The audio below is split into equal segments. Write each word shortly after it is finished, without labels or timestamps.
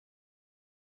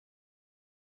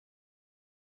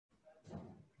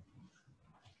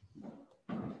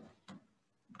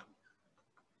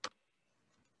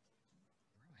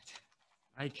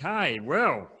Okay,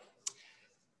 well,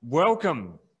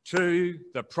 welcome to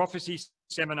the Prophecy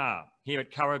Seminar here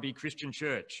at Currabee Christian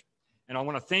Church. And I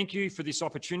want to thank you for this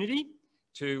opportunity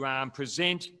to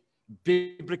present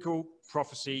biblical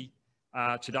prophecy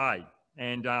today.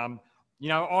 And,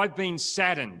 I've been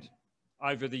saddened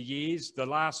over the years, the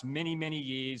last many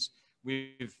years,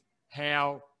 with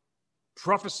how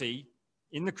prophecy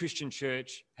in the Christian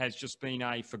church has just been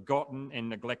a forgotten and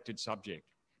neglected subject,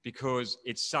 because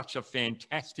it's such a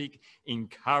fantastic,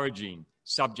 encouraging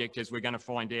subject, as we're going to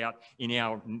find out in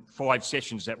our 5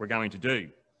 sessions that we're going to do.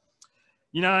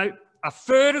 You know, a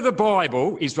third of the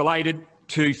Bible is related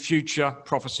to future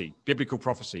prophecy, biblical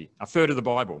prophecy. A third of the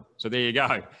Bible. So there you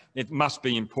go. It must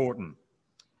be important.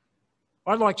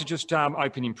 I'd like to just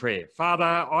open in prayer. Father,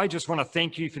 I just want to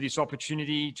thank you for this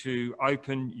opportunity to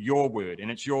open your word,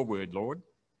 and it's your word, Lord.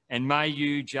 And may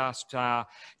you just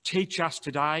teach us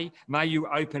today. May you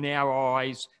open our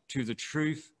eyes to the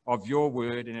truth of your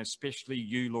word, and especially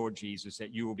you, Lord Jesus,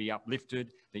 that you will be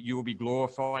uplifted, that you will be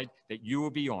glorified, that you will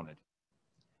be honoured.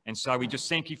 And so we just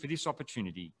thank you for this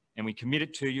opportunity, and we commit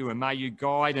it to you, and may you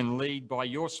guide and lead by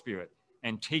your Spirit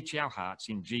and teach our hearts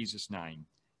in Jesus' name.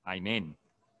 Amen.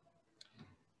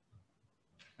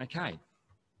 Okay.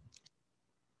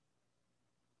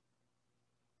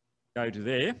 Go to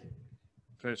there.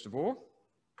 First of all.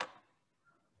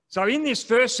 So in this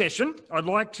first session, I'd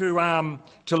like to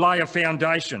lay a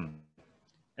foundation.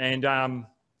 And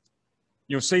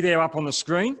you'll see there up on the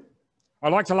screen.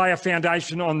 I'd like to lay a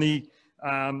foundation on the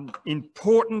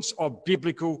importance of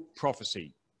biblical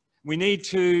prophecy. We need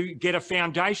to get a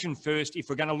foundation first if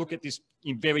we're going to look at this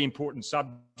very important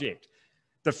subject.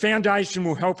 The foundation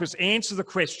will help us answer the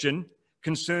question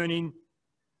concerning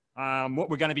what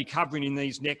we're going to be covering in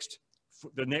these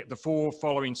the 4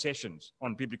 following sessions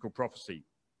on biblical prophecy.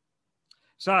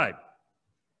 So,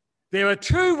 there are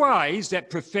 2 ways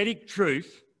that prophetic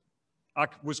truth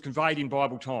was conveyed in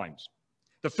Bible times.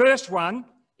 The first one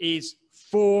is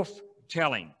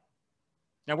forthtelling.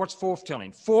 Now, what's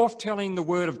forthtelling? Forthtelling the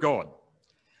word of God,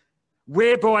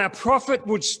 whereby a prophet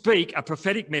would speak a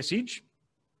prophetic message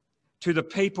to the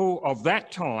people of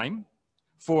that time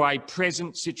for a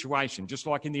present situation, just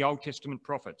like in the Old Testament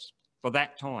prophets, for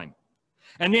that time.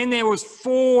 And then there was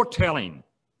foretelling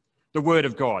the word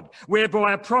of God,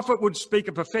 whereby a prophet would speak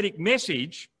a prophetic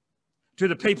message to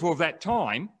the people of that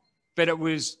time, but it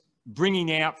was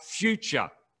bringing out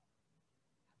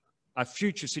a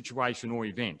future situation or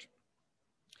event.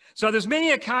 So there's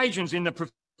many occasions in the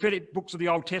prophetic books of the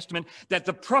Old Testament that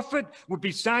the prophet would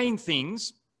be saying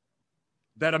things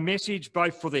that are message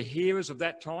both for the hearers of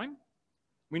that time.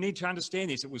 We need to understand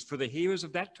this. It was for the hearers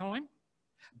of that time,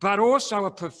 but also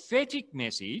a prophetic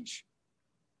message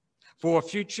for a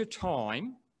future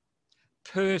time,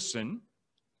 person,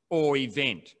 or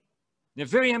event. Now,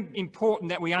 very important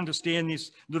that we understand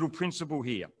this little principle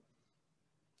here.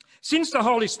 Since the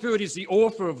Holy Spirit is the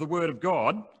author of the Word of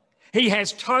God, he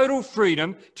has total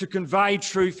freedom to convey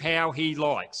truth how he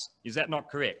likes. Is that not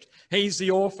correct? He's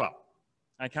the author,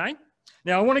 okay?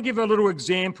 Now, I want to give a little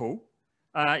example.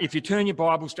 If you turn your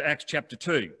Bibles to Acts chapter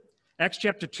 2. Acts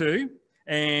chapter 2,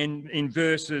 and in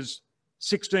verses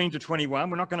 16 to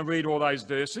 21. We're not going to read all those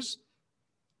verses.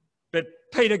 But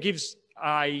Peter gives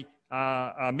a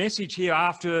message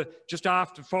here just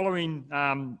after following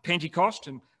Pentecost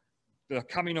and the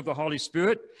coming of the Holy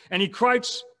Spirit. And he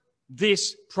quotes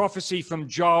this prophecy from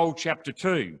Joel chapter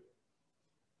 2.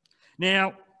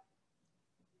 Now,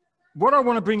 what I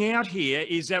want to bring out here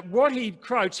is that what he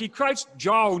quotes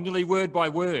Joel nearly word by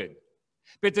word.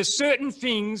 But there's certain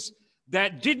things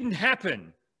that didn't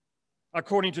happen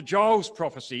according to Joel's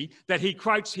prophecy that he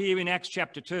quotes here in Acts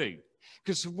chapter 2.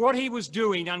 Because what he was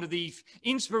doing under the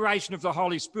inspiration of the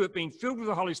Holy Spirit, being filled with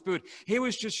the Holy Spirit, he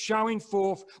was just showing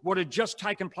forth what had just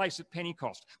taken place at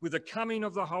Pentecost with the coming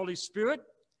of the Holy Spirit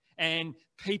and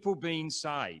people being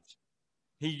saved.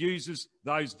 He uses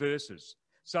those verses.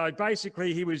 So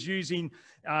basically he was using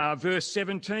verse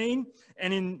 17,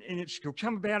 and it shall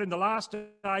come about in the last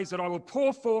days that I will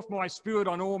pour forth my Spirit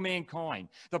on all mankind.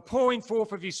 The pouring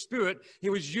forth of his Spirit he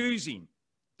was using.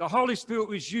 The Holy Spirit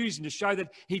was using to show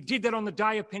that he did that on the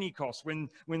day of Pentecost when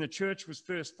the church was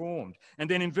first formed. And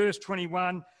then in verse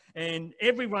 21, and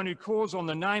everyone who calls on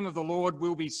the name of the Lord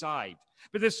will be saved.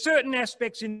 But there's certain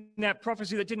aspects in that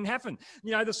prophecy that didn't happen.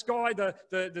 You know, the sky,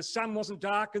 the sun wasn't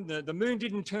darkened, the moon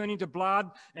didn't turn into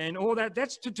blood, and all that.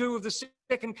 That's to do with the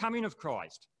second coming of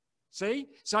Christ. See?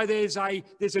 So there's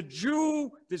a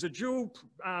dual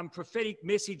prophetic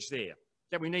message there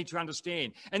that we need to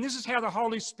understand. And this is how the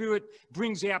Holy Spirit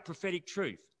brings out prophetic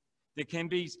truth. There can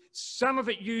be some of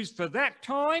it used for that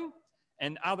time,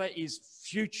 and other is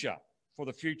future for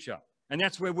the future. And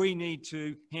that's where we need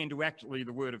to handle accurately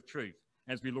the word of truth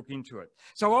as we look into it.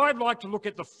 So I'd like to look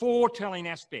at the foretelling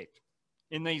aspect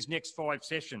in these next 5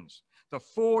 sessions, the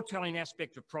foretelling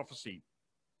aspect of prophecy.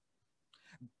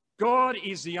 God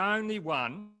is the only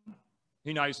one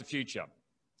who knows the future.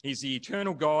 He's the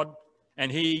eternal God,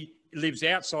 and he lives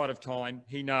outside of time.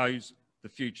 He knows the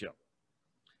future.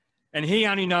 And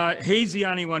he's the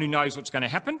only one who knows what's going to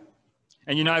happen.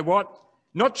 And you know what?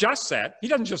 Not just that. He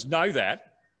doesn't just know that.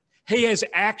 He has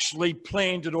actually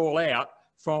planned it all out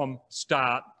from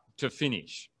start to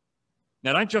finish.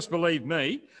 Now, don't just believe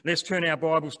me. Let's turn our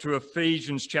Bibles to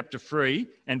Ephesians chapter 3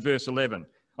 and verse 11.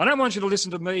 I don't want you to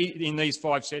listen to me in these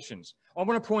 5 sessions. I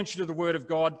want to point you to the Word of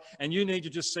God, and you need to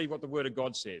just see what the Word of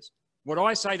God says. What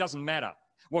I say doesn't matter.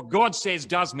 What God says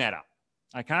does matter.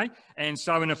 Okay? And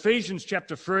so in Ephesians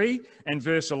chapter 3 and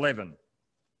verse 11.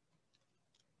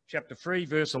 Chapter 3,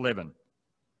 verse 11.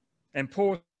 And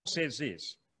Paul says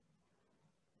this.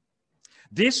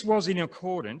 This was in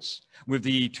accordance with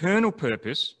the eternal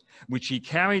purpose which he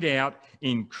carried out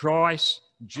in Christ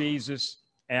Jesus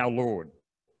our Lord.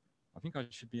 I think I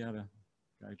should be able to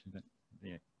go to that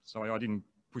there. Sorry, I didn't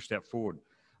push that forward.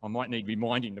 I might need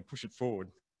reminding to push it forward.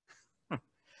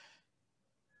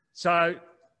 So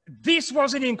this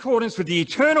was in accordance with the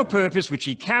eternal purpose which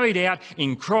he carried out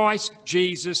in Christ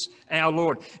Jesus our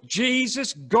Lord.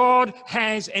 Jesus, God,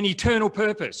 has an eternal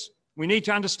purpose. We need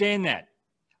to understand that.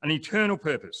 An eternal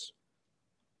purpose.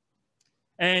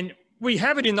 And we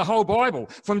have it in the whole Bible,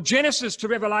 from Genesis to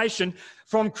Revelation,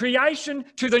 from creation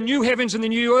to the new heavens and the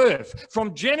new earth.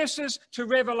 From Genesis to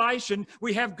Revelation,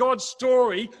 we have God's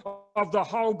story of the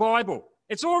whole Bible.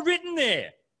 It's all written there.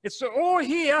 It's all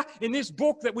here in this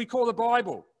book that we call the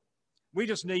Bible. We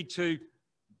just need to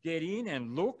get in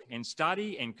and look and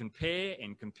study and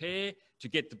compare to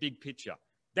get the big picture.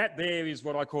 That there is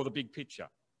what I call the big picture.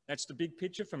 That's the big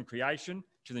picture from creation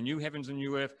to the new heavens and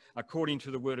new earth according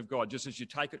to the Word of God, just as you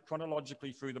take it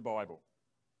chronologically through the Bible.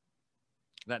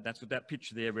 That's what that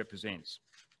picture there represents.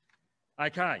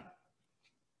 Okay.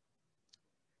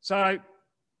 So,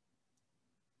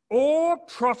 all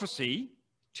prophecy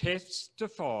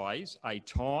testifies a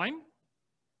time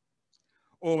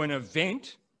or an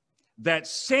event that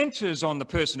centres on the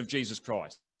person of Jesus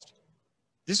Christ.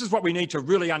 This is what we need to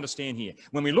really understand here.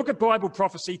 When we look at Bible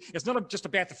prophecy, it's not just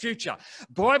about the future.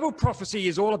 Bible prophecy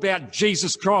is all about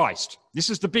Jesus Christ. This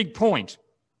is the big point.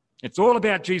 It's all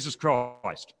about Jesus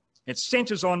Christ. It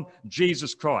centres on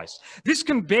Jesus Christ. This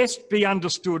can best be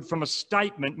understood from a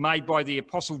statement made by the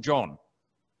Apostle John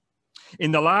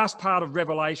in the last part of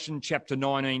Revelation chapter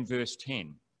 19, verse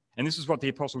 10. And this is what the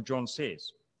Apostle John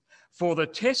says. For the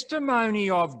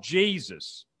testimony of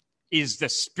Jesus is the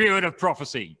spirit of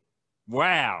prophecy.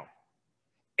 Wow.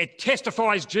 It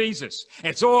testifies Jesus.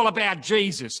 It's all about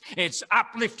Jesus. It's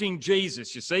uplifting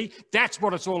Jesus, you see. That's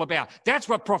what it's all about. That's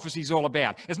what prophecy is all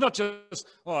about. It's not just,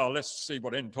 oh, let's see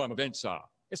what end time events are.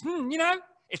 It's,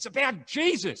 it's about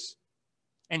Jesus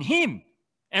and him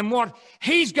and what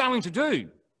he's going to do.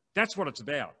 That's what it's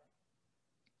about.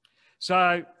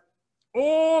 So,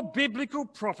 all biblical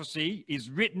prophecy is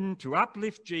written to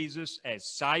uplift Jesus as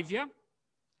Saviour,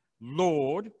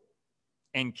 Lord,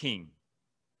 and King.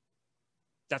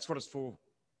 That's what it's for.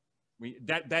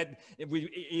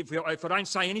 If I don't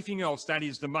say anything else, that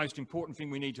is the most important thing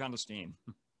we need to understand.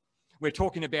 We're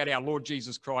talking about our Lord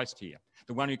Jesus Christ here,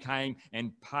 the one who came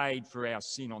and paid for our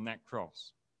sin on that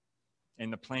cross,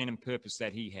 and the plan and purpose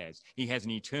that he has. He has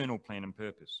an eternal plan and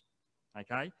purpose,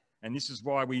 okay? And this is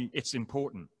why it's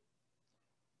important.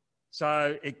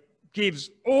 So it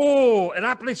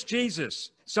uplifts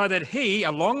Jesus so that he,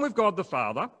 along with God the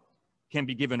Father, can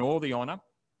be given all the honour,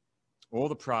 all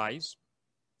the praise,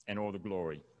 and all the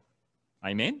glory.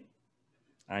 Amen?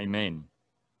 Amen.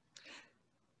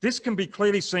 This can be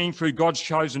clearly seen through God's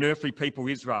chosen earthly people,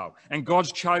 Israel, and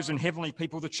God's chosen heavenly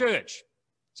people, the church.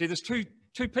 See, there's two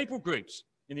people groups.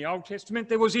 In the Old Testament,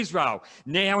 there was Israel.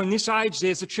 Now, in this age,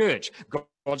 there's the church.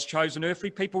 God's chosen earthly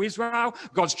people, Israel.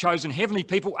 God's chosen heavenly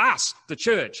people, us, the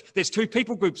church. There's 2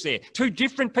 people groups there, 2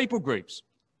 different people groups.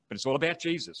 But it's all about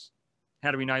Jesus.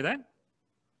 How do we know that?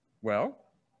 Well,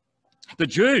 the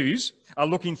Jews are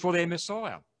looking for their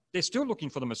Messiah. They're still looking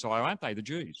for the Messiah, aren't they, the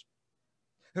Jews?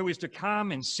 Who is to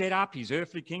come and set up his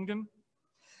earthly kingdom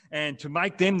and to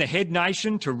make them the head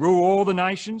nation, to rule all the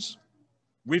nations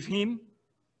with him,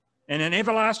 and an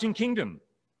everlasting kingdom.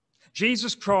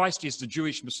 Jesus Christ is the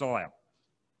Jewish Messiah,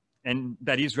 and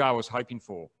that Israel was hoping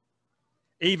for.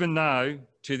 Even though,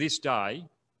 to this day,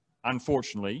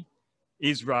 unfortunately,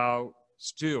 Israel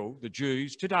still, the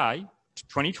Jews today,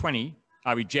 2020,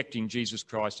 are rejecting Jesus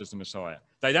Christ as the Messiah.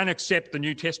 They don't accept the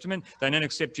New Testament. They don't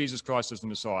accept Jesus Christ as the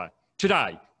Messiah.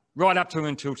 Today, right up to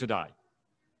until today.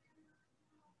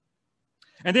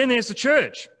 And then there's the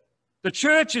church. The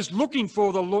church is looking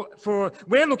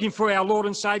we're looking for our Lord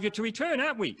and Saviour to return,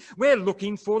 aren't we? We're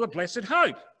looking for the blessed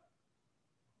hope.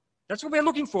 That's what we're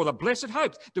looking for, the blessed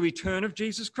hope, the return of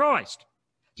Jesus Christ,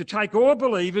 to take all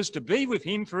believers to be with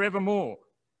him forevermore.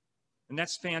 And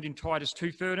that's found in Titus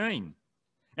 2:13.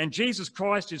 And Jesus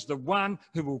Christ is the one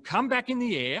who will come back in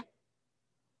the air,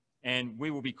 and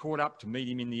we will be caught up to meet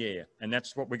him in the air. And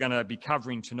that's what we're going to be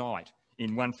covering tonight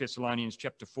in 1 Thessalonians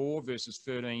chapter 4, verses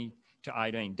 13 to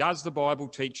 18. Does the Bible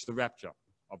teach the rapture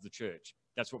of the church?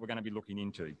 That's what we're going to be looking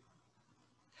into.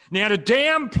 Now, to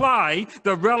downplay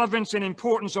the relevance and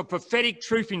importance of prophetic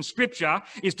truth in Scripture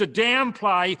is to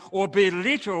downplay or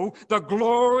belittle the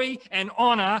glory and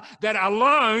honour that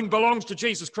alone belongs to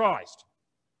Jesus Christ.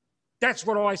 That's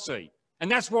what I see. And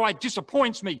that's why it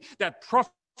disappoints me that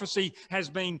prophecy has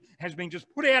been just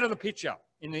put out of the picture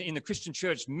in the Christian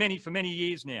church for many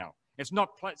years now. It's not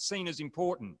seen as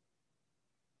important.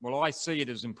 Well, I see it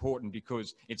as important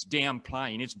because it's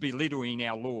downplaying, it's belittling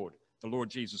our Lord, the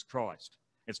Lord Jesus Christ.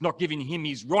 It's not giving him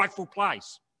his rightful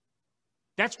place.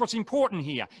 That's what's important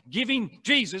here, giving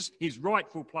Jesus his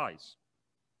rightful place,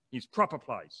 his proper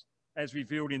place, as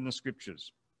revealed in the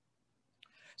Scriptures.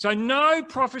 So no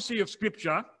prophecy of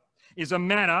Scripture is a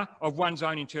matter of one's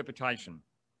own interpretation.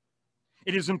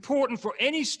 It is important for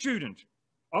any student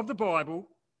of the Bible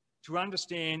to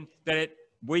understand that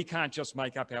we can't just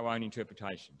make up our own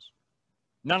interpretations.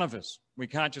 None of us. We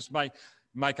can't just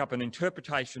make up an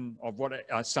interpretation of what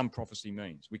some prophecy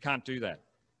means. We can't do that.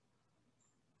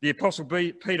 The Apostle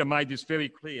Peter made this very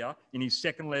clear in his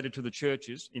second letter to the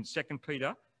churches in 2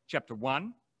 Peter chapter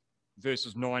 1,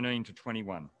 verses 19 to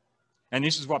 21. And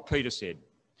this is what Peter said.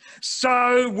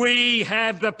 So we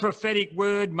have the prophetic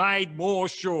word made more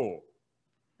sure.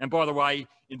 And by the way,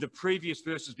 in the previous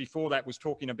verses before that was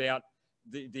talking about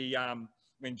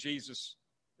when Jesus,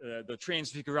 the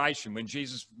transfiguration, when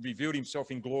Jesus revealed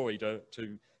himself in glory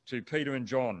to Peter and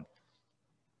John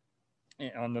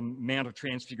on the Mount of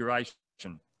Transfiguration,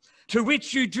 to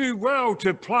which you do well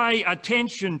to pay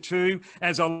attention to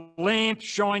as a lamp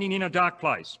shining in a dark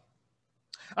place,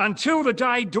 until the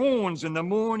day dawns and the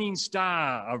morning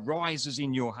star arises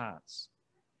in your hearts.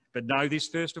 But know this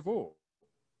first of all,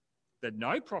 that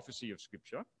no prophecy of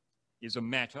Scripture is a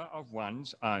matter of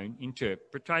one's own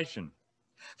interpretation.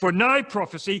 For no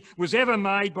prophecy was ever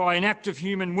made by an act of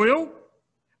human will,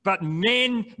 but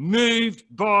men moved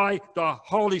by the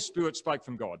Holy Spirit spoke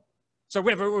from God. So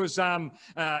whether it was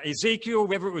Ezekiel,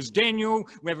 whether it was Daniel,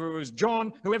 whether it was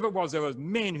John, whoever it was, there were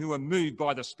men who were moved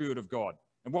by the Spirit of God.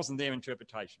 It wasn't their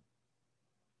interpretation.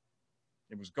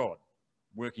 It was God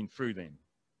working through them.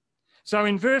 So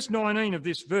in verse 19 of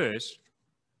this verse,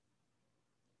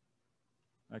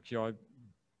 actually I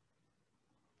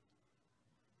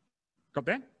got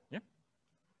that? Yeah.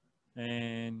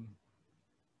 And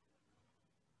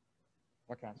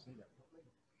I can't see that.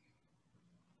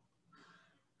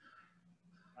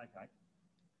 Okay.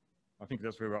 I think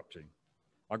that's where we're up to.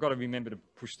 I've got to remember to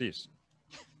push this.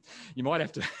 You might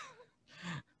have to...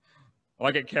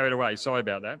 I get carried away. Sorry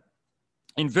about that.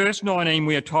 In verse 19,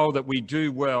 we are told that we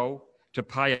do well to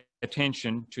pay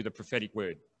attention to the prophetic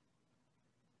word.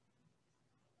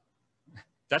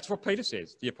 That's what Peter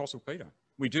says, the Apostle Peter.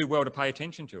 We do well to pay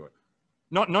attention to it.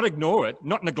 Not ignore it,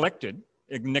 not neglect it,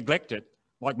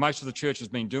 like most of the church has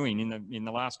been doing in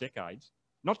the last decades.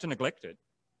 Not to neglect it.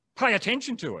 Pay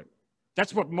attention to it.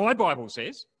 That's what my Bible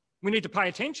says. We need to pay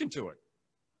attention to it.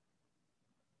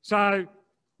 So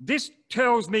this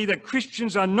tells me that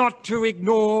Christians are not to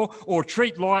ignore or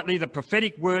treat lightly the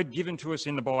prophetic word given to us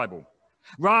in the Bible.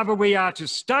 Rather, we are to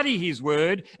study his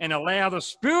word and allow the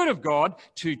Spirit of God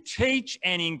to teach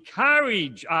and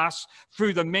encourage us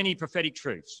through the many prophetic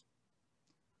truths.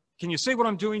 Can you see what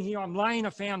I'm doing here? I'm laying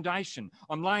a foundation.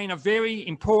 I'm laying a very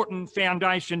important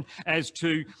foundation as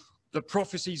to the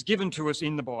prophecies given to us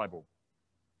in the Bible.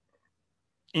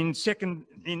 In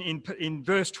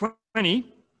verse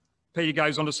 20, Peter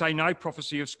goes on to say, no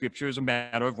prophecy of Scripture is a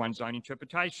matter of one's own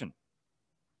interpretation.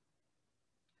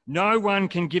 No one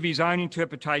can give his own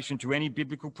interpretation to any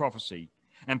biblical prophecy.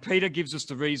 And Peter gives us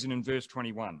the reason in verse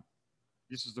 21.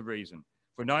 This is the reason.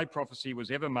 For no prophecy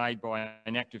was ever made by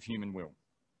an act of human will,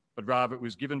 but rather it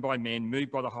was given by men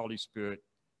moved by the Holy Spirit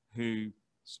who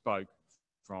spoke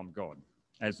from God,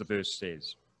 as the verse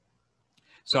says.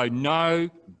 So no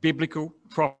biblical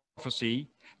prophecy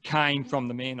came from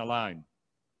the man alone.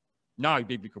 No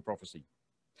biblical prophecy.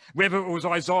 Whether it was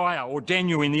Isaiah or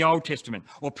Daniel in the Old Testament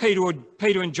or Peter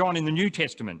and John in the New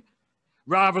Testament,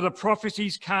 Rather, the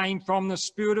prophecies came from the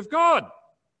Spirit of God,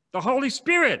 the Holy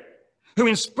Spirit, who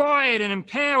inspired and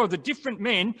empowered the different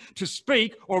men to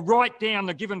speak or write down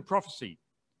the given prophecy.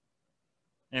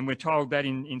 And we're told that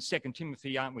in 2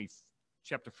 Timothy, aren't we?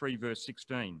 Chapter 3, verse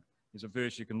 16 is a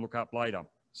verse you can look up later.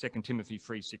 2 Timothy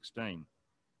 3:16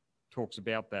 talks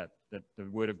about that the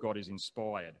word of God is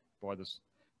inspired by this,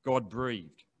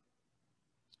 God-breathed.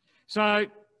 So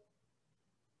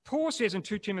Paul says in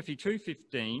 2 Timothy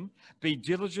 2:15, be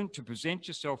diligent to present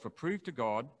yourself approved to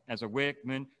God as a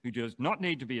workman who does not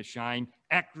need to be ashamed,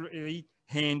 accurately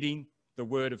handing the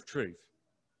word of truth.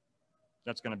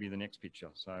 That's going to be the next picture,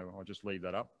 so I'll just leave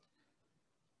that up.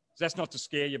 So that's not to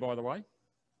scare you, by the way.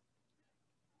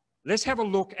 Let's have a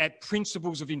look at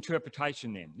principles of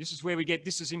interpretation then. This is where we get,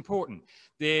 this is important.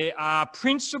 There are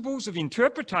principles of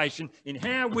interpretation in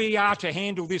how we are to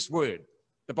handle this word,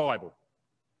 the Bible.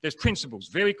 There's principles,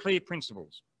 very clear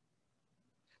principles.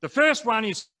 The first one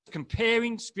is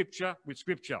comparing Scripture with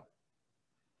Scripture.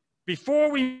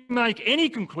 Before we make any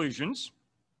conclusions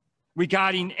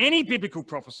regarding any biblical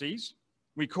prophecies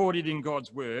recorded in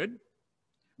God's Word,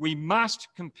 we must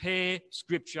compare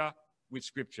Scripture with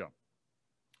Scripture.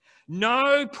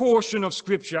 No portion of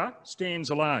Scripture stands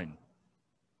alone.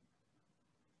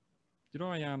 Did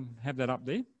I have that up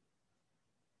there?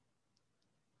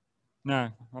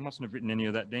 No, I mustn't have written any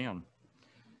of that down.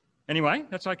 Anyway,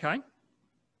 that's okay.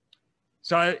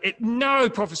 So no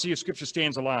prophecy of Scripture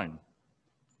stands alone.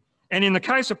 And in the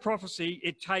case of prophecy,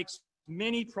 it takes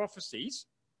many prophecies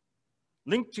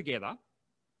linked together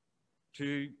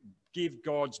to give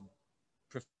God's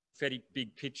prophetic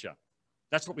big picture.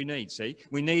 That's what we need, see?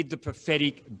 We need the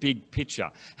prophetic big picture.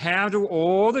 How do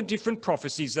all the different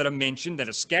prophecies that are mentioned, that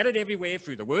are scattered everywhere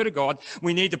through the Word of God,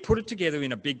 we need to put it together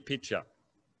in a big picture.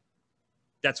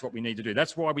 That's what we need to do.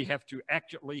 That's why we have to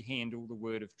accurately handle the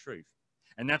word of truth.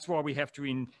 And that's why we have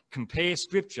to compare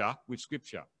Scripture with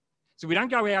Scripture. So we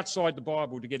don't go outside the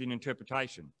Bible to get an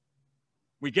interpretation.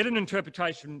 We get an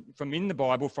interpretation from in the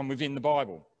Bible, from within the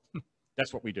Bible.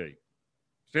 That's what we do.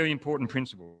 Very important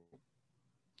principle.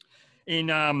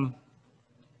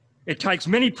 It takes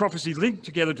many prophecies linked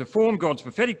together to form God's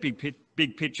prophetic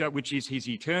big picture, which is his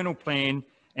eternal plan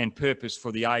and purpose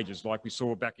for the ages, like we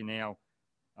saw back in our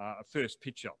first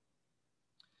picture.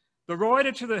 The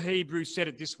writer to the Hebrews said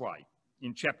it this way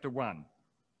in chapter 1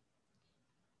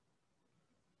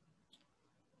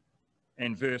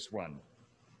 and verse 1.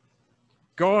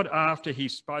 God, after he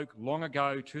spoke long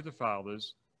ago to the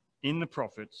fathers in the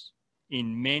prophets,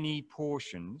 in many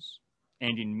portions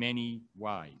and in many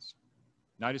ways.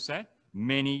 Notice that?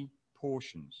 Many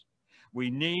portions. We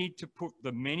need to put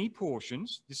the many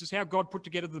portions, this is how God put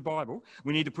together the Bible,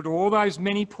 we need to put all those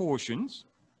many portions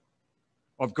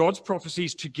of God's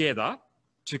prophecies together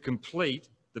to complete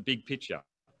the big picture.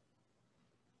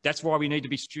 That's why we need to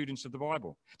be students of the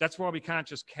Bible. That's why we can't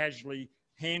just casually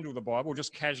handle the Bible,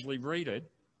 just casually read it.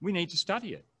 We need to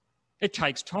study it. It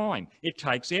takes time. It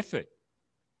takes effort.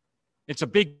 It's a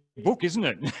big book, isn't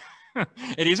it?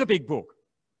 It is a big book.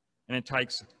 And it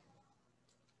takes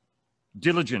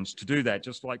diligence to do that,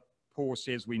 just like Paul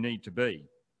says we need to be.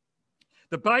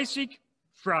 The basic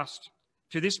thrust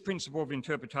to this principle of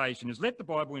interpretation is let the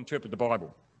Bible interpret the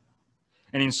Bible.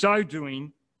 And in so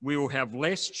doing, we will have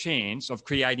less chance of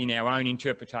creating our own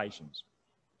interpretations.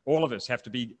 All of us have to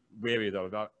be wary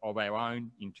of our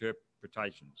own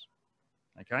interpretations.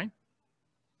 Okay?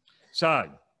 So,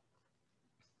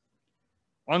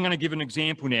 I'm going to give an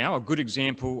example now, a good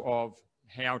example of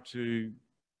how to,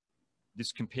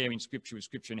 this comparing Scripture with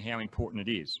Scripture and how important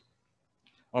it is.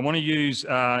 I want to use,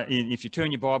 if you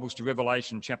turn your Bibles to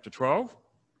Revelation chapter 12,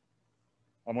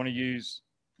 I want to use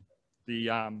the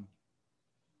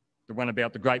one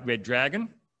about the great red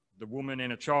dragon, the woman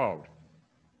and a child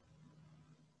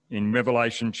in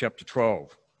Revelation chapter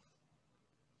 12.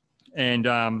 And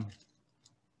I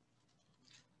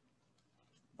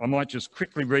might just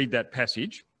quickly read that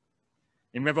passage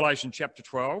in Revelation chapter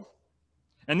 12.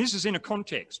 And this is in a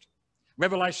context.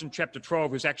 Revelation chapter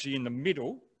 12 is actually in the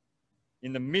middle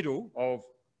of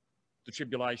the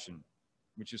tribulation,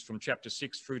 which is from chapter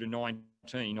 6 through to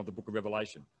 19 of the book of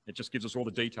Revelation. It just gives us all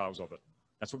the details of it.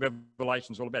 That's what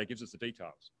Revelation is all about. It gives us the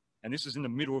details. And this is in the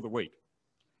middle of the week.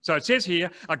 So it says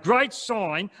here, a great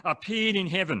sign appeared in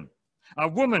heaven. A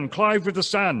woman clothed with the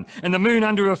sun and the moon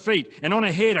under her feet, and on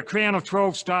her head a crown of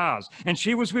 12 stars. And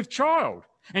she was with child.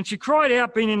 And she cried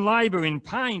out, being in labour, in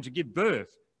pain to give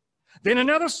birth. Then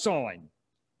another sign,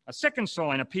 a second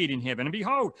sign appeared in heaven. And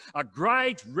behold, a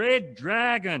great red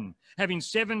dragon, having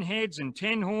 7 heads and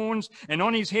 10 horns, and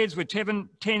on his heads were 7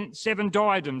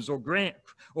 diadems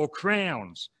or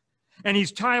crowns. And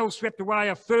his tail swept away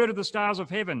a third of the stars of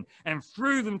heaven and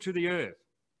threw them to the earth.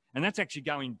 And that's actually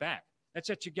going back. That's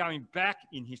actually going back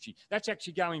in history. That's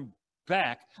actually going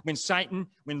back when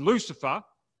Lucifer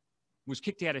was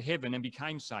kicked out of heaven and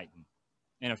became Satan.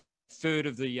 And a third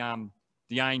of the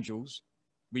angels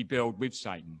rebelled with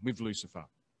Satan, with Lucifer.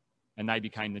 And they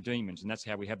became the demons. And that's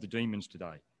how we have the demons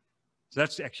today. So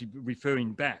that's actually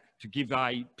referring back to give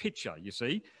a picture, you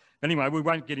see. Anyway, we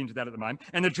won't get into that at the moment.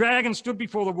 And the dragon stood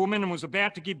before the woman and was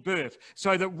about to give birth,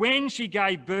 so that when she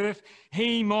gave birth,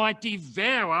 he might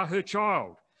devour her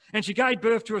child. And she gave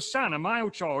birth to a son, a male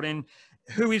child, and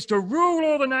who is to rule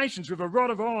all the nations with a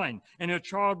rod of iron. And her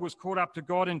child was caught up to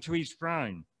God and to his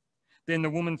throne. Then the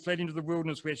woman fled into the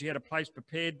wilderness where she had a place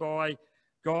prepared by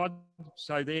God.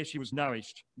 So there she was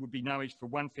nourished, would be nourished for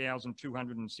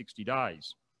 1,260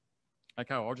 days.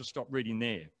 Okay, I'll just stop reading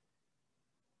there.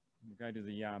 We'll go to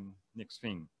the next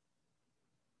thing.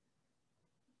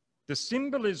 The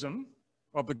symbolism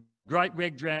of the great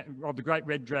red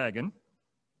dragon.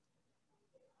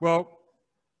 Well,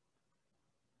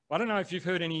 I don't know if you've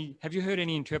heard any. Have you heard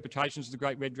any interpretations of the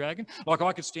great red dragon? Like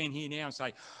I could stand here now and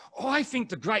say, oh, I think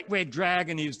the great red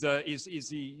dragon is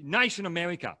the nation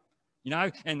America, you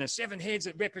know, and the 7 heads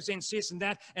that represents this and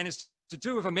that, and it's to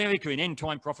do with America in end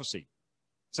time prophecy.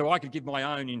 So I could give my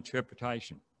own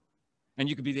interpretation. And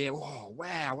you could be there, oh,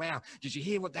 wow. Did you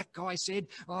hear what that guy said?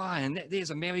 Oh, and there's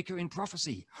America in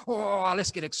prophecy. Oh,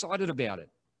 let's get excited about it.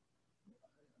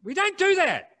 We don't do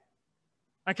that.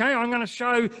 Okay, I'm going to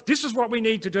show this is what we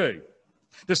need to do.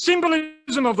 The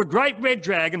symbolism of the great red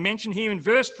dragon mentioned here in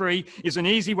verse 3 is an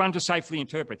easy one to safely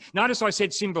interpret. Notice I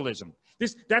said symbolism.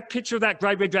 That picture of that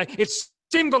great red dragon, it's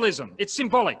symbolism. It's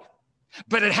symbolic.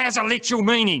 But it has a literal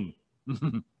meaning.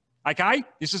 Okay,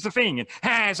 this is the thing. It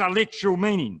has a literal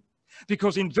meaning.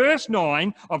 Because in verse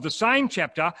 9 of the same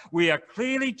chapter, we are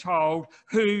clearly told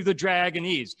who the dragon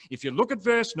is. If you look at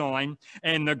verse 9,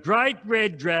 and the great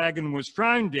red dragon was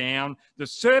thrown down, the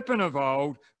serpent of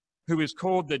old, who is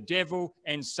called the devil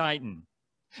and Satan.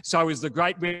 So is the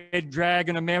great red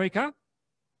dragon America?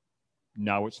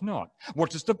 No, it's not. What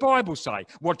does the Bible say?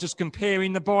 What does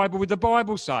comparing the Bible with the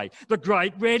Bible say? The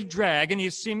great red dragon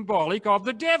is symbolic of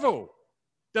the devil,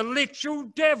 the literal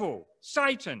devil,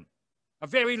 Satan. A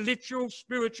very literal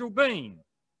spiritual being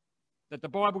that the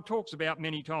Bible talks about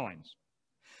many times.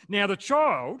 Now, the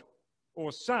child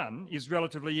or son is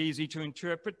relatively easy to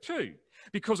interpret too,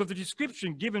 because of the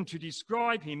description given to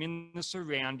describe him in the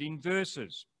surrounding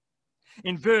verses.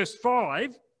 In verse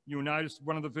 5, you'll notice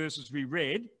one of the verses we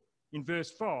read, in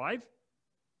verse 5,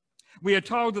 we are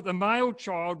told that the male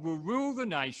child will rule the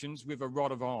nations with a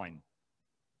rod of iron.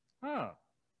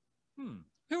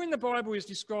 Who in the Bible is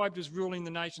described as ruling the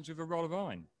nations with a rod of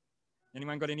iron?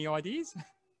 Anyone got any ideas?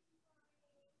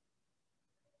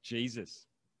 Jesus.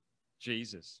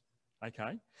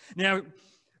 Okay. Now,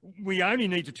 we only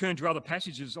need to turn to other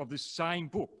passages of this same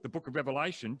book, the book of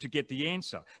Revelation, to get the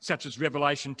answer, such as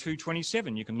Revelation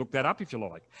 2:27. You can look that up if you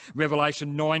like.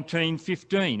 Revelation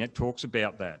 19:15, it talks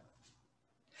about that.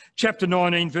 Chapter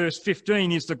 19, verse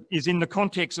 15 is in the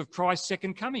context of Christ's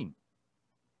second coming.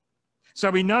 So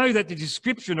we know that the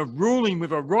description of ruling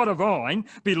with a rod of iron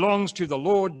belongs to the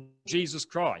Lord Jesus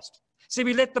Christ. See,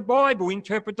 we let the Bible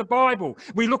interpret the Bible.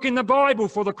 We look in the Bible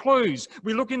for the clues.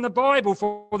 We look in the Bible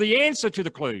for the answer to the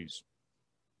clues.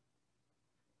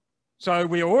 So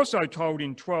we are also told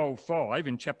in 12:5,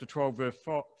 in chapter 12, verse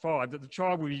 5, that the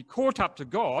child will be caught up to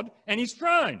God and his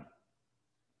throne.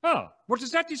 What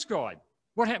does that describe?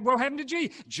 What happened to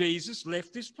Jesus? Jesus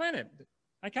left this planet.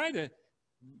 Okay,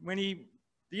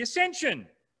 the ascension,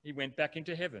 he went back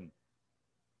into heaven.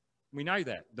 We know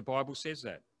that. The Bible says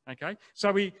that. Okay,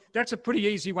 so that's a pretty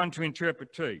easy one to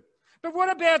interpret too. But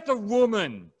what about the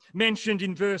woman mentioned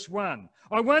in verse 1?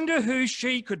 I wonder who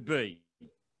she could be.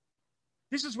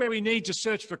 This is where we need to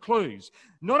search for clues.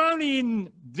 Not only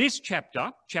in this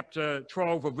chapter, chapter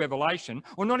 12 of Revelation,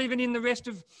 or not even in the rest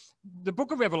of the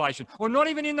book of Revelation, or not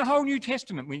even in the whole New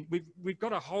Testament. We've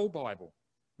got a whole Bible.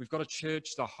 We've got to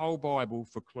search the whole Bible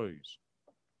for clues.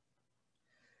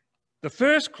 The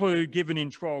first clue given in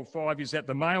 12:5 is that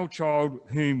the male child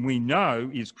whom we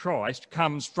know is Christ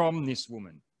comes from this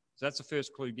woman. So that's the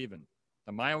first clue given.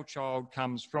 The male child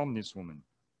comes from this woman.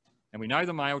 And we know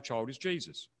the male child is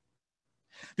Jesus.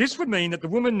 This would mean that the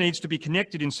woman needs to be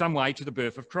connected in some way to the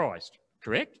birth of Christ,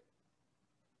 correct?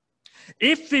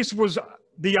 If this was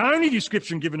the only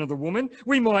description given of the woman,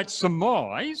 we might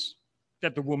surmise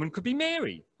that the woman could be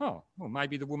Mary. Oh, well,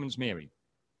 maybe the woman's Mary.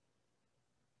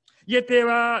 Yet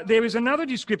there is another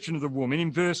description of the woman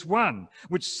in verse 1,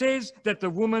 which says that the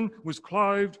woman was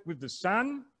clothed with the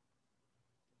sun.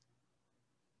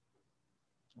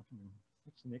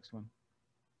 What's the next one?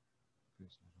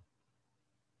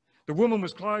 The woman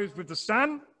was clothed with the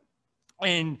sun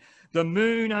and the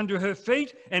moon under her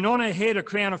feet, and on her head a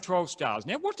crown of 12 stars.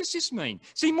 Now, what does this mean?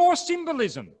 See, more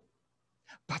symbolism.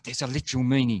 But there's a literal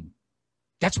meaning.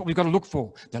 That's what we've got to look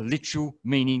for, the literal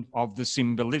meaning of the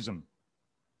symbolism.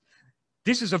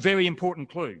 This is a very important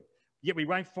clue, yet we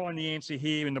won't find the answer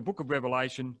here in the book of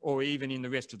Revelation or even in the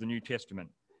rest of the New Testament.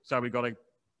 So we've got to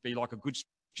be like a good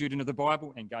student of the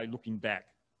Bible and go looking back.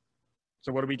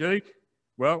 So what do?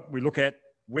 Well, we look at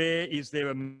where is there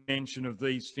a mention of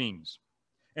these things?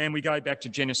 And we go back to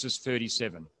Genesis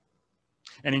 37.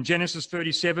 And in Genesis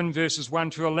 37, verses 1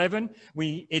 to 11,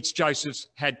 it's Joseph's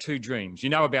had two dreams. You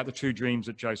know about the two dreams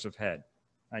that Joseph had,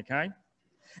 okay?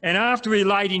 And after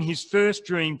relating his first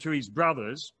dream to his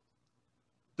brothers,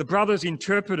 the brothers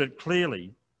interpret it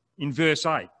clearly in verse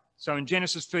 8. So in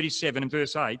Genesis 37 and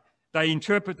verse 8, they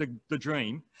interpret the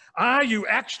dream. Are you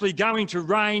actually going to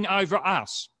reign over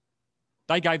us?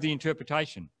 They gave the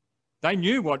interpretation. They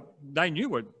knew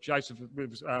what Joseph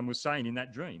was saying in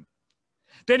that dream.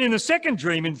 Then in the second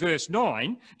dream in verse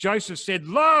 9, Joseph said,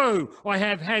 "Lo, I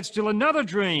have had still another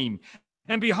dream,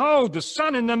 and behold, the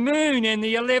sun and the moon and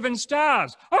the 11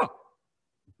 stars." Oh,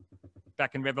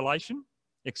 back in Revelation,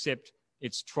 except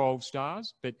it's 12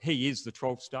 stars, but he is the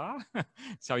 12th star.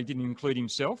 So he didn't include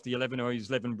himself, the 11 or his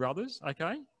 11 brothers,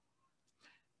 okay?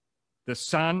 The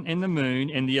sun and the moon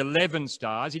and the 11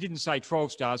 stars. He didn't say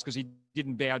 12 stars because he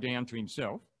didn't bow down to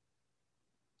himself.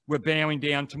 We're bowing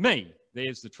down to me.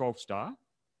 There's the 12th star.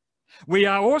 We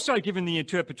are also given the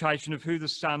interpretation of who the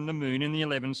sun, the moon, and the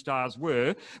 11 stars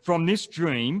were from this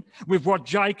dream with what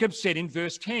Jacob said in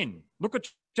verse 10. Look what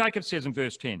Jacob says in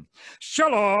verse 10.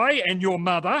 "Shall I and your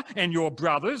mother and your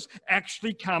brothers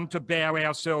actually come to bow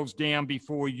ourselves down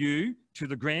before you to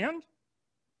the ground?"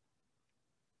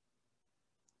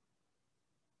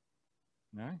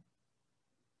 No?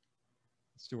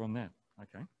 Still on that.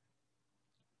 Okay.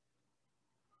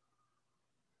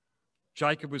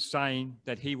 Jacob was saying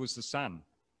that he was the sun,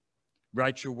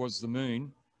 Rachel was the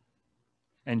moon,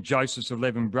 and Joseph's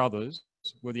 11 brothers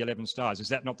were the 11 stars. Is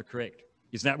that not the correct?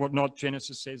 Isn't that what not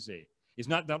Genesis says there?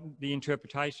 Isn't that the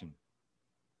interpretation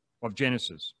of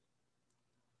Genesis?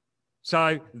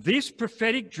 So this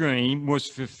prophetic dream was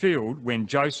fulfilled when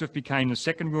Joseph became the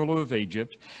second ruler of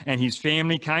Egypt, and his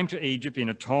family came to Egypt in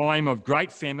a time of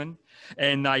great famine,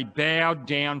 and they bowed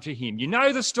down to him. You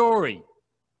know the story.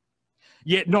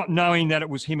 Yet not knowing that it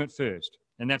was him at first.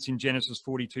 And that's in Genesis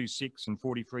 42:6 and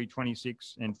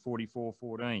 43:26 and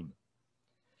 44:14.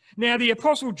 Now, the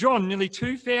Apostle John, nearly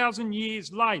 2,000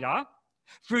 years later,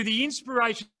 through the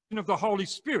inspiration of the Holy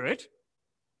Spirit,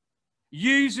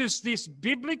 uses this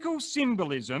biblical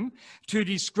symbolism to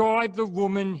describe the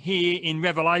woman here in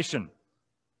Revelation,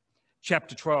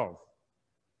 chapter 12.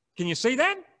 Can you see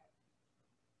that?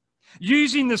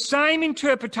 Using the same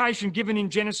interpretation given in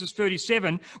Genesis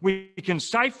 37, we can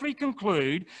safely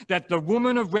conclude that the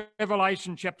woman of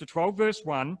Revelation chapter 12, verse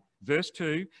 1, verse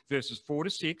 2, verses 4 to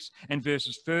 6, and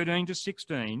verses 13 to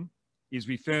 16 is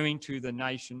referring to the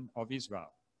nation of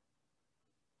Israel.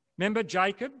 Remember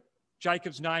Jacob?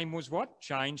 Jacob's name was what?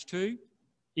 Changed to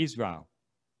Israel.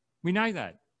 We know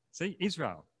that. See,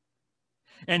 Israel.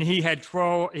 And he had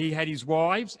his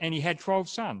wives and he had 12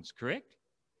 sons, correct?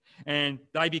 And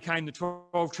they became the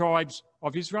 12 tribes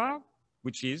of Israel,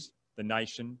 which is the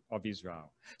nation of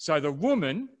Israel. So the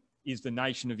woman is the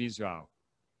nation of Israel.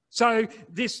 So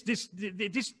this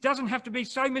doesn't have to be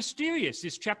so mysterious,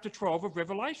 this chapter 12 of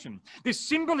Revelation. This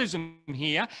symbolism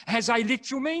here has a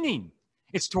literal meaning.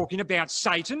 It's talking about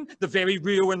Satan, the very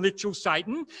real and literal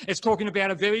Satan. It's talking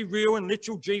about a very real and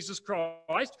literal Jesus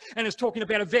Christ. And it's talking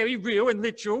about a very real and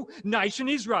literal nation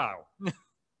Israel.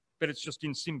 But it's just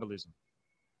in symbolism.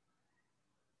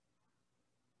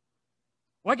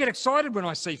 I get excited when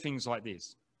I see things like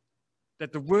this,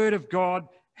 that the Word of God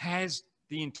has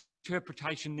the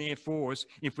interpretation there for us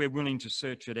if we're willing to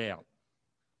search it out.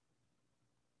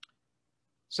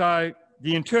 So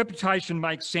the interpretation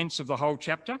makes sense of the whole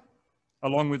chapter,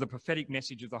 along with the prophetic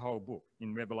message of the whole book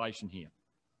in Revelation here,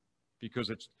 because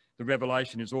the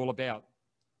Revelation is all about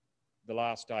the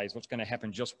last days, what's going to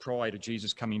happen just prior to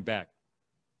Jesus coming back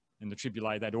and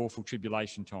that awful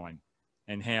tribulation time,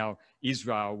 and how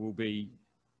Israel will be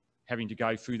having to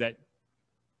go through that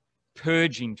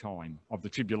purging time of the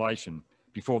tribulation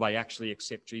before they actually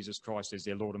accept Jesus Christ as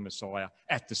their Lord and Messiah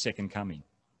at the second coming.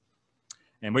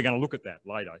 And we're going to look at that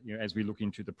later, as we look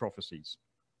into the prophecies.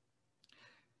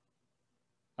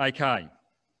 Okay.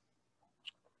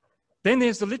 Then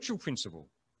there's the literal principle.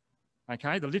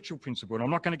 Okay, the literal principle. And I'm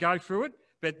not going to go through it,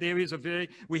 but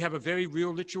we have a very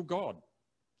real literal God.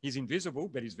 He's invisible,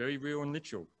 but he's very real and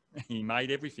literal. He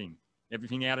made everything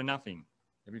out of nothing.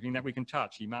 Everything that we can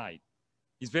touch, he made.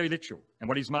 He's very literal, and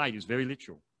what he's made is very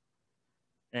literal.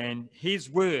 And his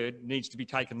word needs to be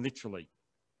taken literally.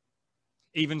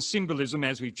 Even symbolism,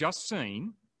 as we've just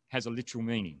seen, has a literal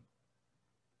meaning.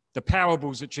 The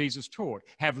parables that Jesus taught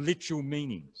have literal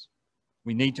meanings.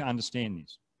 We need to understand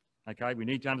this. Okay, we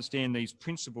need to understand these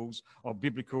principles of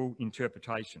biblical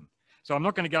interpretation. So I'm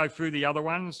not going to go through the other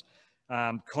ones,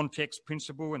 context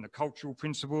principle and the cultural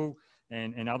principle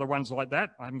and other ones like that.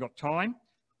 I haven't got time.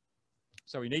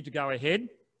 So we need to go ahead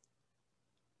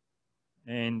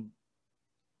and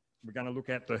we're going to look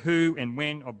at the who and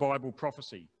when of Bible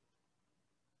prophecy.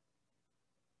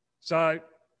 So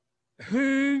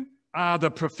who are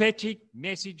the prophetic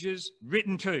messages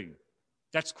written to?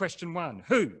 That's question one.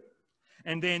 Who?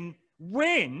 And then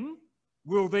when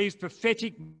will these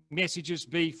prophetic messages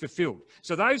be fulfilled?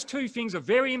 So those two things are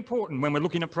very important when we're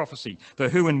looking at prophecy, the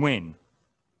who and when.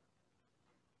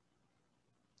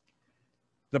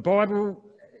 The Bible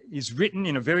is written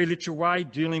in a very literal way,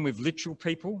 dealing with literal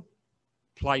people,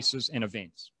 places and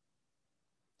events.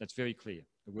 That's very clear,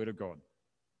 the Word of God.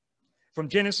 From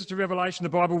Genesis to Revelation, the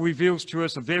Bible reveals to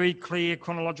us a very clear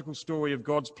chronological story of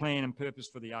God's plan and purpose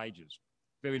for the ages.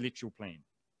 Very literal plan.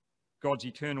 God's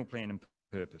eternal plan and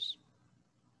purpose.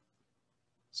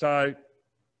 So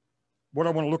what I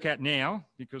want to look at now,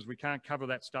 because we can't cover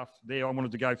that stuff there, I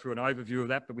wanted to go through an overview of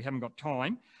that, but we haven't got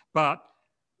time. But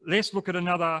let's look at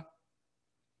another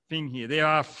thing here. There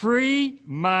are three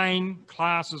main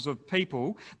classes of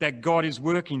people that God is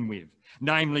working with,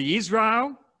 namely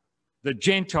Israel, the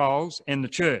Gentiles, and the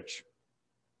church.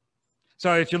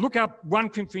 So if you look up 1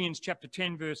 Corinthians chapter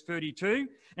 10, verse 32,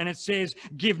 and it says,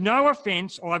 give no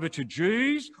offence either to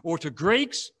Jews or to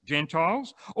Greeks,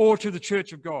 Gentiles, or to the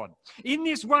church of God. In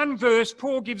this one verse,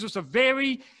 Paul gives us a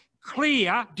very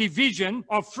clear division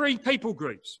of three people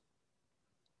groups.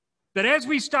 That as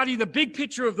we study the big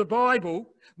picture of the Bible,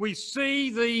 we see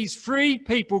these three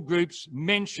people groups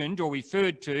mentioned or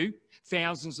referred to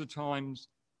thousands of times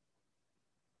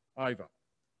over.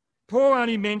 Paul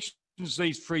only mentions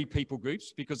these three people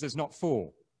groups because there's not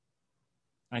four.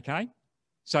 Okay?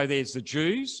 So there's the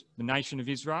Jews, the nation of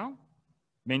Israel,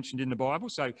 mentioned in the Bible.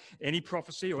 So any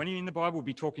prophecy or anything in the Bible will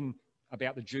be talking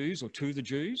about the Jews or to the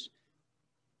Jews.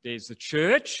 There's the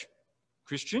church,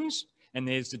 Christians, and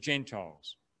there's the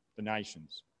Gentiles, the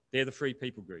nations. They're the three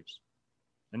people groups.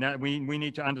 And that we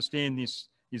need to understand this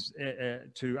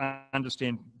to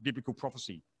understand biblical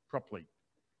prophecy properly.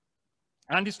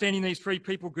 Understanding these three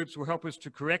people groups will help us to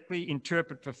correctly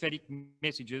interpret prophetic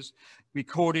messages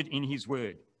recorded in his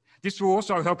word. This will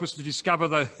also help us to discover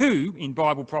the who in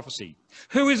Bible prophecy.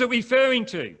 Who is it referring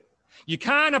to? You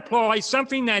can't apply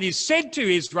something that is said to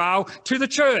Israel to the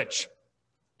church.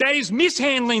 That is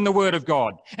mishandling the word of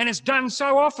God, and it's done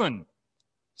so often.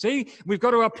 See, we've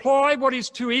got to apply what is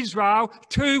to Israel,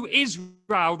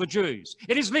 the Jews.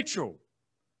 It is literal.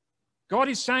 God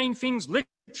is saying things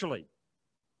literally.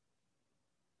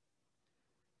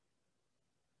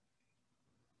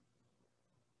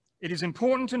 It is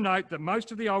important to note that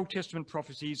most of the Old Testament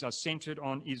prophecies are centred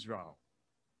on Israel,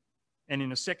 and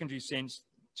in a secondary sense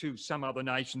to some other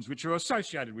nations which are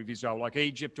associated with Israel, like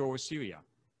Egypt or Assyria.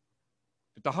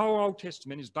 But the whole Old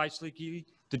Testament is basically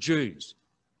the Jews.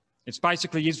 It's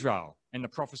basically Israel and the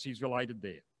prophecies related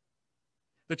there.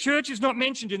 The church is not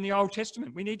mentioned in the Old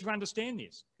Testament. We need to understand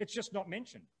this. It's just not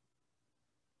mentioned.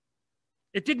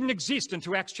 It didn't exist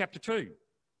until Acts chapter 2.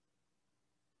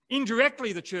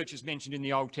 Indirectly, the church is mentioned in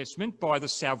the Old Testament by the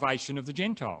salvation of the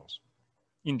Gentiles.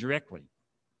 Indirectly.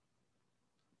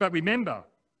 But remember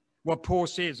what Paul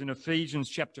says in Ephesians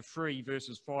chapter 3,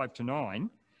 verses 5 to 9,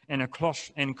 and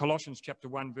Colossians chapter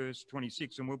 1, verse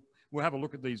 26, and we'll have a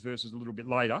look at these verses a little bit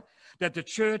later, that the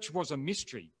church was a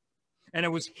mystery and it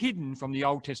was hidden from the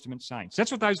Old Testament saints.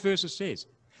 That's what those verses says.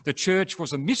 The church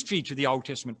was a mystery to the Old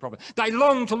Testament prophet. They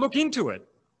longed to look into it.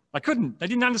 They couldn't. They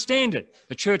didn't understand it.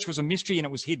 The church was a mystery and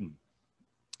it was hidden.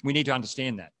 We need to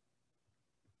understand that.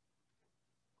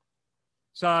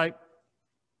 So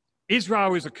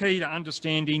Israel is a key to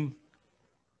understanding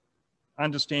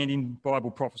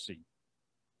Bible prophecy.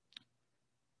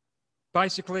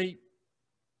 Basically,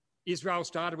 Israel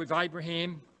started with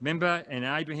Abraham, remember? And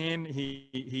Abraham,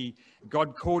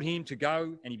 God called him to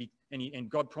go, and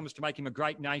God promised to make him a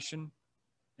great nation,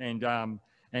 and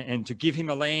to give him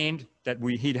a land that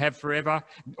he'd have forever.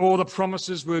 All the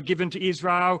promises were given to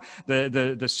Israel.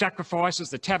 The sacrifices,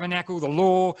 the tabernacle, the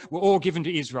law were all given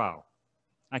to Israel.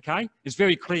 Okay, it's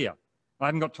very clear. I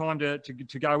haven't got time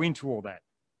to go into all that.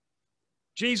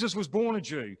 Jesus was born a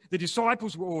Jew. The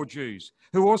disciples were all Jews,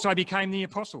 who also became the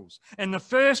apostles. And the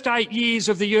first 8 years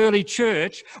of the early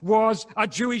church was a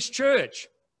Jewish church.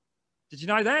 Did you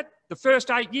know that? The first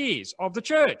 8 years of the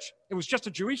church, it was just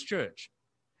a Jewish church.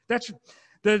 That's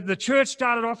the church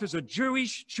started off as a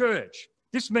Jewish church.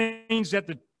 This means that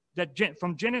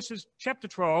from Genesis chapter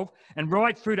 12 and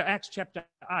right through to Acts chapter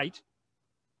 8,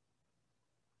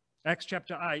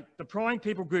 the prime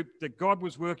people group that God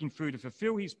was working through to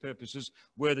fulfill his purposes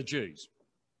were the Jews.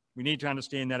 We need to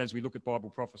understand that as we look at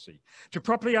Bible prophecy. To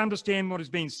properly understand what is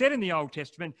being said in the Old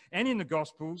Testament and in the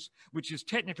Gospels, which is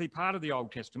technically part of the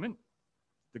Old Testament,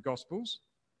 the Gospels,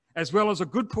 as well as a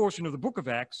good portion of the book of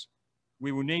Acts,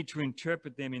 we will need to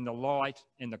interpret them in the light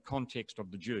and the context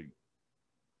of the Jew.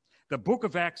 The book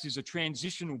of Acts is a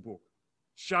transitional book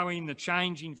showing the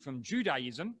changing from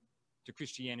Judaism to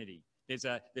Christianity. There's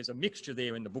a mixture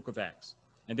there in the book of Acts.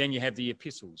 And then you have the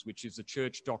epistles, which is the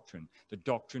church doctrine, the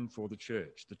doctrine for the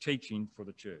church, the teaching for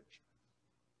the church.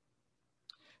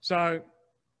 So,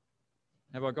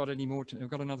 have I got any more? I've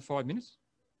got another 5 minutes?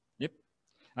 Yep.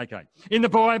 Okay. In the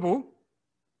Bible,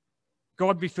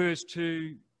 God refers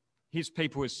to his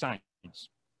people as saints.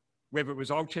 Whether it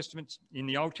was Old Testament, in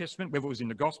the Old Testament, whether it was in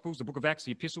the Gospels, the book of Acts,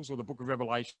 the epistles, or the book of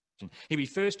Revelation, he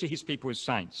refers to his people as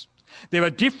saints. There are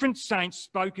different saints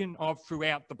spoken of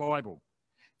throughout the Bible,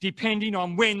 depending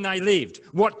on when they lived,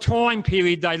 what time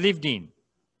period they lived in.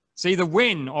 See the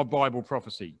when of Bible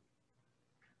prophecy.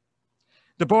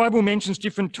 The Bible mentions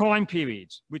different time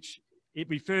periods, which it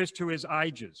refers to as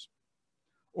ages,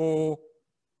 or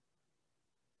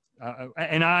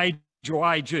an age or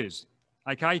ages.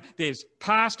 Okay, there's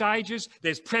past ages,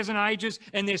 there's present ages,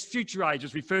 and there's future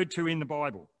ages referred to in the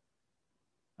Bible.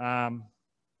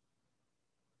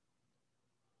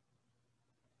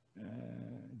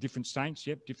 Different saints,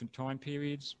 yep, different time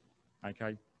periods.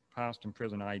 Okay, past and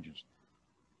present ages.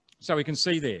 So we can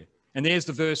see there, and there's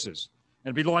the verses.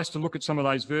 And it'd be nice to look at some of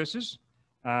those verses.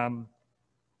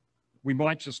 We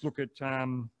might just look at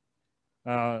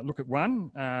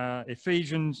one,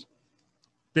 Ephesians.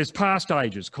 There's past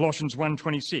ages, Colossians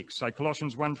 1:26. So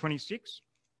Colossians 1:26,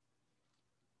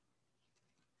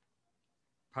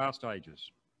 past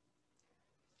ages.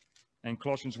 And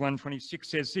Colossians 1:26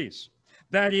 says this,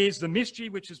 that is the mystery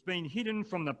which has been hidden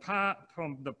from the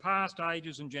past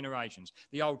ages and generations,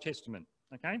 the Old Testament,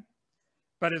 okay?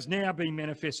 But has now been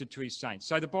manifested to his saints.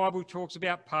 So the Bible talks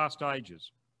about past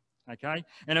ages, okay?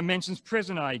 And it mentions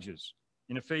present ages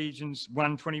in Ephesians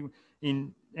 1:20,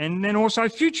 and then also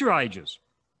future ages.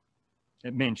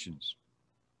 It mentions.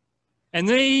 And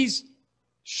these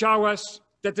show us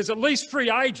that there's at least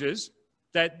 3 ages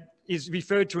that is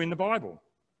referred to in the Bible.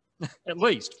 At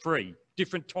least 3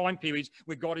 different time periods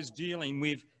where God is dealing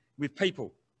with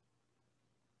people.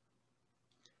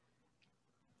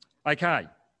 Okay,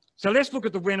 so let's look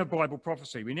at the when of Bible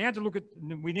prophecy. We need to look at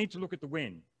the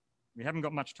when. We haven't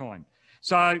got much time.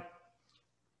 So,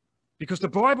 because the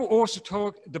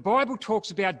Bible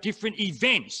talks about different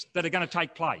events that are going to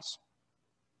take place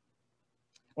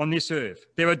on this earth.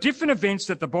 There are different events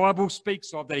that the Bible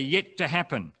speaks of that are yet to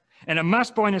happen, and it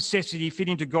must by necessity fit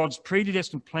into God's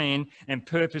predestined plan and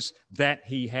purpose that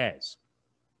he has.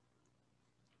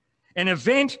 An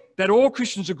event that all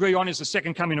Christians agree on is the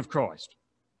second coming of Christ.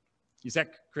 Is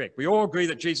that correct? We all agree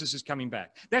that Jesus is coming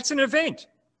back. That's an event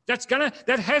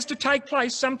that has to take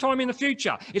place sometime in the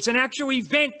future. It's an actual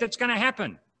event that's going to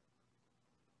happen.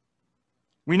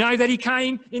 We know that he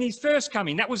came in his first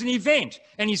coming. That was an event.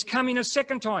 And he's coming a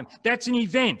second time. That's an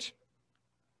event.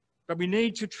 But we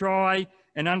need to try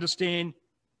and understand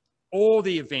all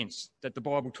the events that the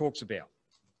Bible talks about.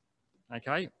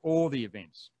 Okay? All the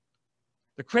events.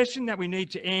 The question that we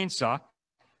need to answer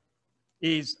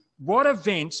is, what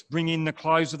events bring in the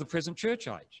close of the present church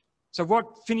age? So what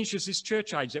finishes this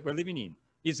church age that we're living in?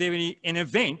 Is there an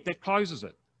event that closes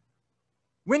it?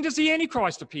 When does the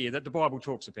Antichrist appear that the Bible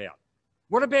talks about?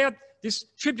 What about this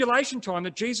tribulation time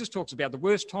that Jesus talks about, the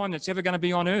worst time that's ever going to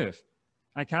be on earth?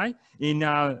 Okay, in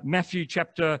Matthew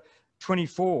chapter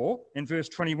 24 and verse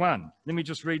 21. Let me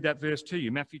just read that verse to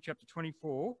you. Matthew chapter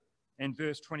 24 and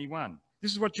verse 21.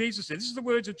 This is what Jesus said. This is the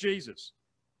words of Jesus.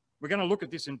 We're going to look at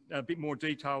this in a bit more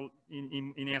detail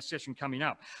in our session coming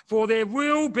up. For there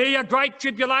will be a great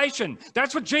tribulation.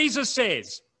 That's what Jesus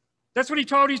says. That's what he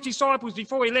told his disciples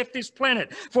before he left this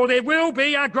planet. For there will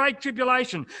be a great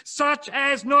tribulation, such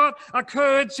as not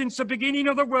occurred since the beginning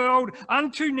of the world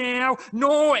unto now,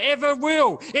 nor ever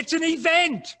will. It's an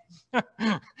event.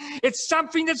 It's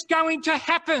something that's going to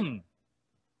happen.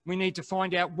 We need to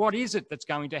find out, what is it that's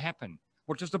going to happen?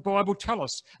 What does the Bible tell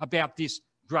us about this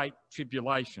great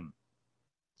tribulation?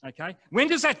 Okay, when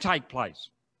does that take place?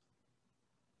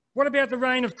 What about the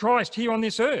reign of Christ here on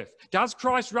this earth? Does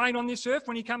Christ reign on this earth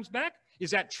when he comes back?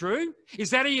 Is that true? Is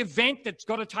that an event that's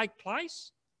got to take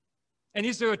place? And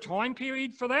is there a time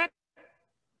period for that?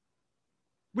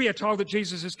 We are told that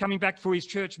Jesus is coming back for his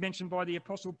church, mentioned by the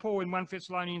Apostle Paul in 1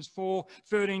 Thessalonians 4,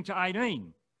 13 to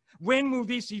 18. When will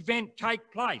this event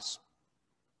take place?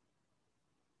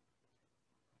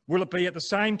 Will it be at the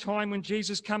same time when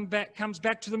Jesus comes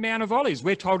back to the Mount of Olives?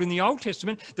 We're told in the Old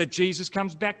Testament that Jesus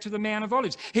comes back to the Mount of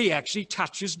Olives. He actually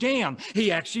touches down.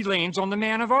 He actually lands on the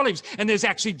Mount of Olives. And there's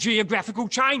actually geographical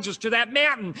changes to that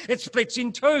mountain. It splits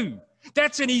in two.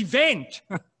 That's an event.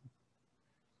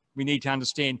 We need to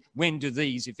understand, when do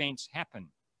these events happen?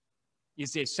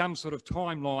 Is there some sort of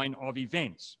timeline of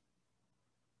events?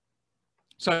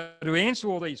 So to answer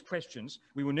all these questions,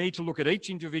 we will need to look at each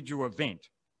individual event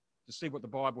to see what the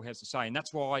Bible has to say. And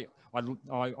that's why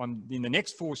I'm in the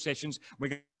next 4 sessions,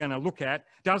 we're going to look at,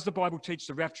 does the Bible teach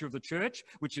the rapture of the church,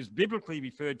 which is biblically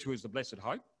referred to as the blessed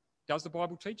hope? Does the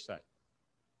Bible teach that?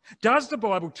 Does the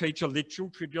Bible teach a literal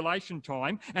tribulation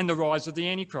time and the rise of the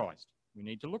Antichrist? We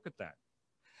need to look at that.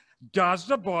 Does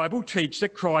the Bible teach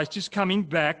that Christ is coming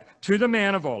back to the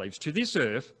Mount of Olives, to this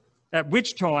earth, at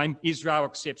which time Israel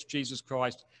accepts Jesus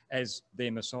Christ as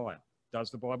their Messiah?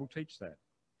 Does the Bible teach that?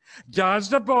 Does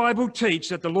the Bible teach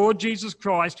that the Lord Jesus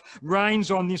Christ reigns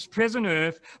on this present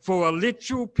earth for a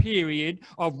literal period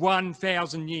of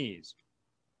 1,000 years?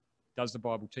 Does the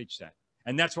Bible teach that?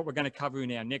 And that's what we're going to cover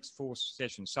in our next 4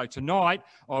 sessions. So tonight,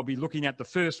 I'll be looking at the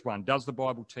first one. Does the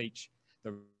Bible teach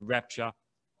the rapture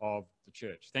of the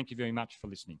church? Thank you very much for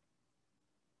listening.